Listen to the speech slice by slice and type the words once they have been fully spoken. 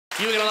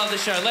You're going to love the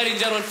show. Ladies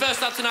and gentlemen,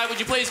 first up tonight, would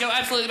you please go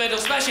absolutely mental,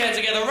 smash your hands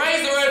together,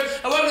 raise the roof,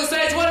 and welcome to the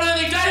stage, one and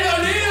only Dave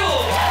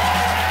O'Neill!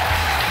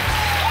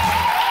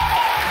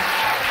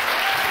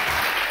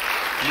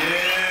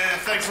 Yeah,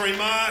 thanks very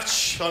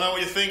much. I know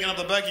what you're thinking up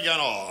the back. You're going,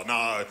 oh,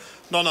 no,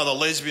 not another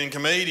lesbian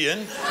comedian.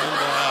 And,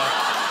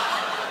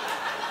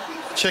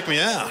 check me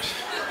out.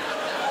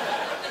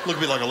 Look a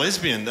bit like a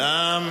lesbian.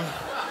 Not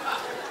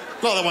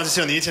the ones you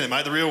see on the internet,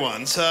 mate, the real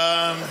ones.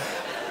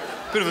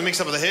 Bit of a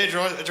mix-up with the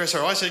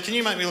hairdresser. I said, can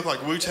you make me look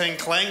like Wu-Tang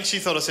Clan? She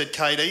thought I said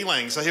KD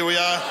Lang, so here we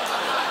are.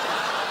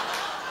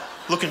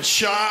 Looking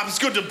sharp. It's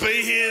good to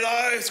be here,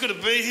 though. It's good to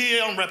be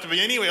here. I'm rapt to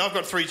be anywhere. I've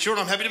got 3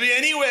 children. I'm happy to be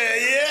anywhere,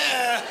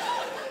 yeah.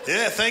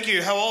 Yeah, thank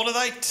you. How old are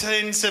they?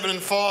 10, 7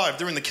 and 5.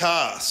 They're in the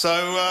car. So,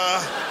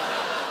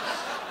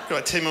 got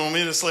like 10 more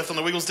minutes left on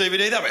the Wiggles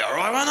DVD. They'll be all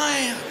right, won't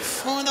they?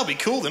 Fine, they'll be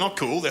cool. They're not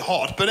cool. They're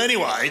hot. But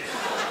anyway...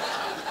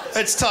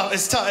 It's tough.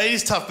 It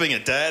is tough being a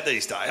dad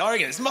these days. I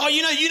reckon.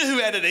 You know who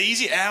had it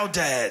easy? Our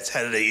dads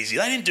had it easy.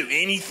 They didn't do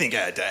anything,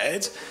 our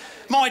dads.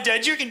 My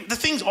dad, do you reckon the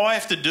things I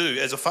have to do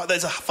as a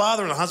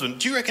father and a husband,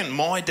 do you reckon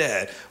my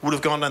dad would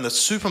have gone down the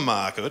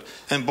supermarket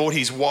and bought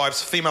his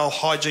wife's female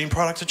hygiene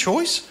product of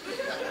choice?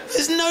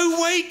 There's no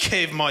way,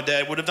 Kev, my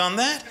dad would have done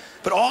that.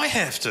 But I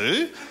have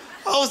to.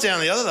 I was down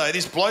the other day,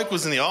 this bloke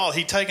was in the aisle,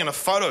 he'd taken a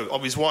photo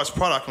of his wife's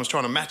product and was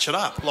trying to match it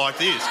up like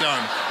this,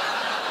 going...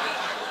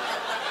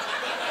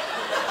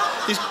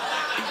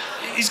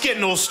 He's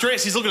getting all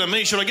stressed. He's looking at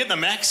me. Should I get the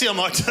maxi? I'm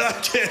like,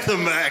 don't get the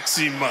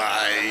maxi,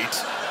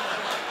 mate.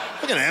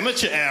 Look at an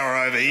amateur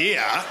hour over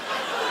here.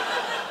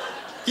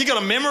 You got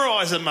to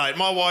memorise it, mate.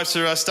 My wife's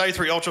a Stage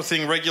 3 Ultra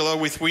Thing regular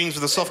with wings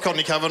with a soft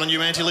cottony cover and a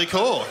new anti-leak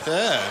core.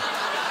 Yeah.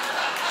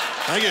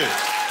 Thank you.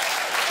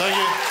 Thank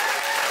you.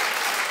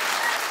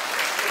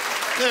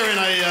 They're in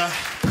a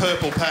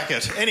purple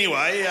packet.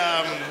 Anyway,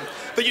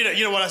 but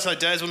you know what I say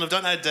dads wouldn't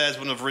have done? Our dads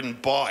wouldn't have ridden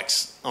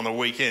bikes on the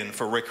weekend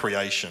for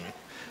recreation.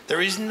 There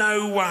is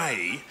no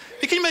way.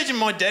 Can you imagine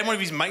my dad, one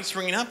of his mates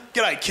ringing up?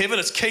 G'day, Kevin,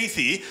 it's Keith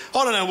here.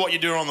 I don't know what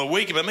you're doing on the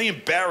weekend, but me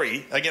and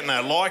Barry are getting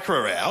our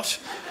Lycra out.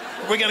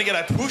 We're going to get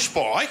our push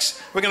bikes.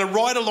 We're going to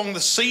ride along the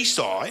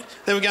seaside.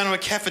 Then we're going to a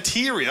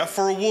cafeteria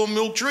for a warm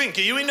milk drink.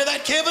 Are you into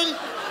that, Kevin?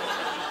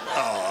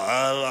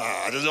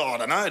 I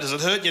don't know. Does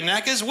it hurt your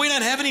knackers? We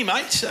don't have any,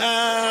 mate.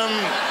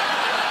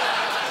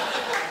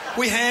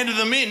 We handed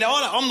them in. Now,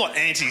 I'm not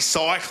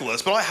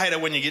anti-cyclist, but I hate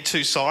it when you get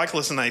 2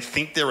 cyclists and they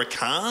think they're a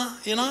car,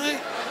 you know?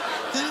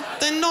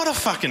 They're not a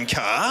fucking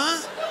car.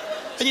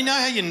 And you know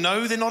how you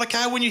know they're not a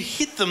car? When you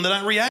hit them, they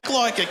don't react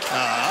like a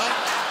car.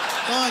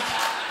 Like,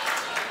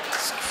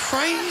 it's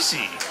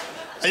crazy.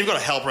 And you've got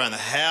to help around the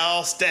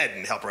house. Dad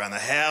didn't help around the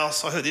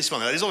house. I heard this one.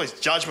 There's always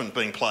judgment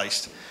being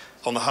placed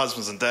on the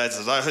husbands and dads.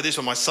 I heard this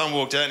one. My son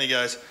walked out and he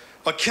goes,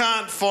 I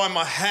can't find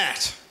my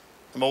hat.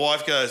 And my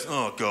wife goes,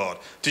 oh, God,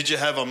 did you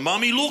have a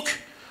mummy look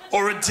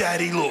or a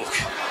daddy look?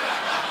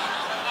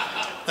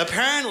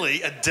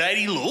 Apparently, a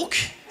daddy look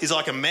is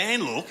like a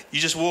man look. You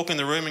just walk in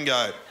the room and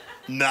go,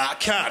 nah,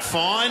 can't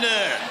find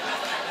it.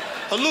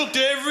 I looked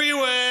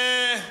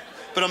everywhere.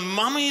 But a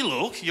mummy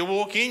look, you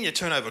walk in, you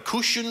turn over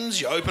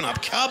cushions, you open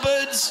up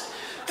cupboards,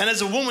 and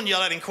there's a woman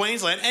yell out in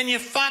Queensland, and you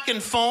fucking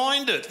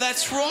find it.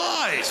 That's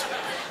right.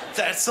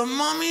 That's a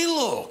mummy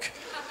look.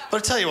 But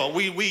I tell you what,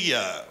 we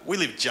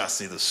live just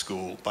near the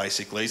school,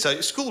 basically.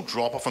 So school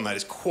drop-off on that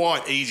is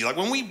quite easy. Like,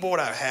 when we bought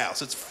our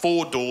house, it's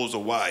 4 doors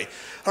away.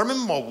 I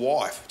remember my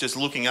wife just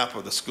looking up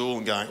at the school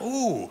and going,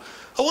 ooh,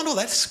 I wonder what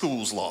that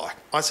school's like.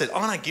 I said, I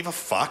don't give a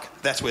fuck.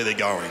 That's where they're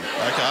going,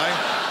 OK?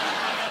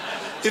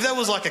 If that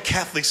was like a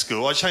Catholic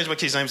school, I'd change my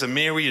kids' names to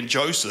Mary and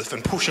Joseph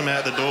and push them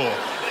out the door.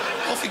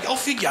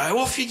 Off you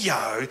go.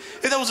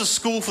 If that was a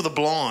school for the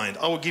blind,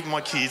 I would give my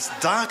kids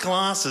dark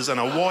glasses and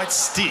a white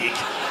stick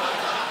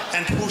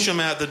and push them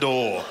out the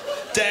door.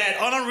 Dad,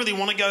 I don't really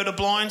want to go to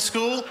blind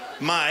school.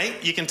 Mate,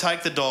 you can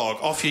take the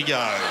dog. Off you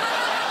go.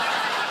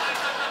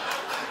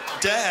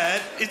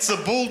 Dad, it's a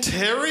bull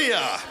terrier.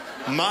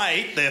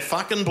 Mate, they're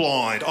fucking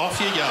blind.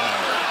 Off you go.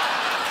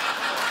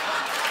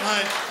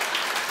 Mate.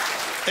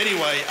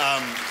 Anyway,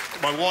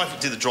 my wife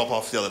did the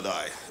drop-off the other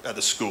day at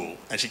the school,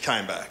 and she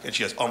came back and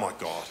she goes, oh my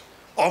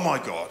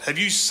God, have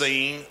you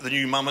seen the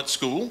new mum at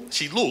school?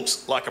 She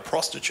looks like a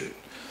prostitute.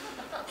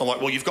 I'm like,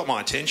 well, you've got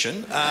my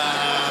attention.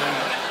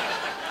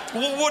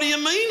 Well, what do you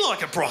mean,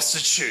 like a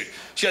prostitute?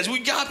 She goes, well,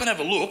 go up and have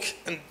a look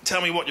and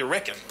tell me what you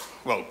reckon.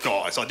 Well,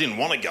 guys, I didn't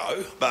want to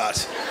go,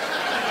 but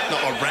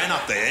I ran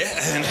up there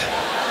and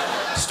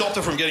stopped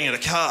her from getting in a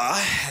car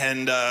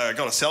and got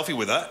a selfie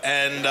with her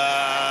and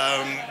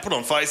put it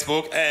on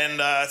Facebook,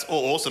 and it's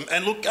all awesome.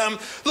 And look,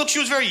 she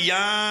was very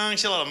young.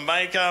 She had a lot of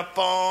makeup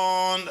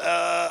on.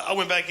 I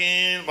went back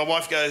in. My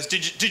wife goes,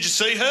 did you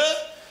see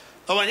her?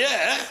 I went,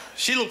 yeah,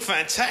 she looked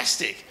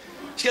fantastic.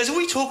 She goes, are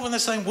we talking about the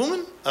same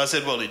woman? I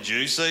said, well, did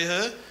you see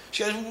her?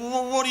 She goes,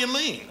 well, what do you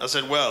mean? I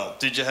said, well,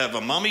 did you have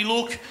a mummy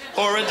look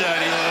or a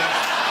daddy look?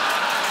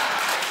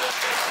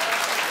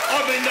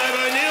 I've been Dave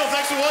O'Neill.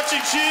 Thanks for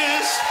watching.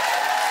 Cheers.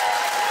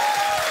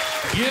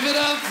 Give it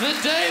up for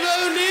Dave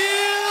O'Neill.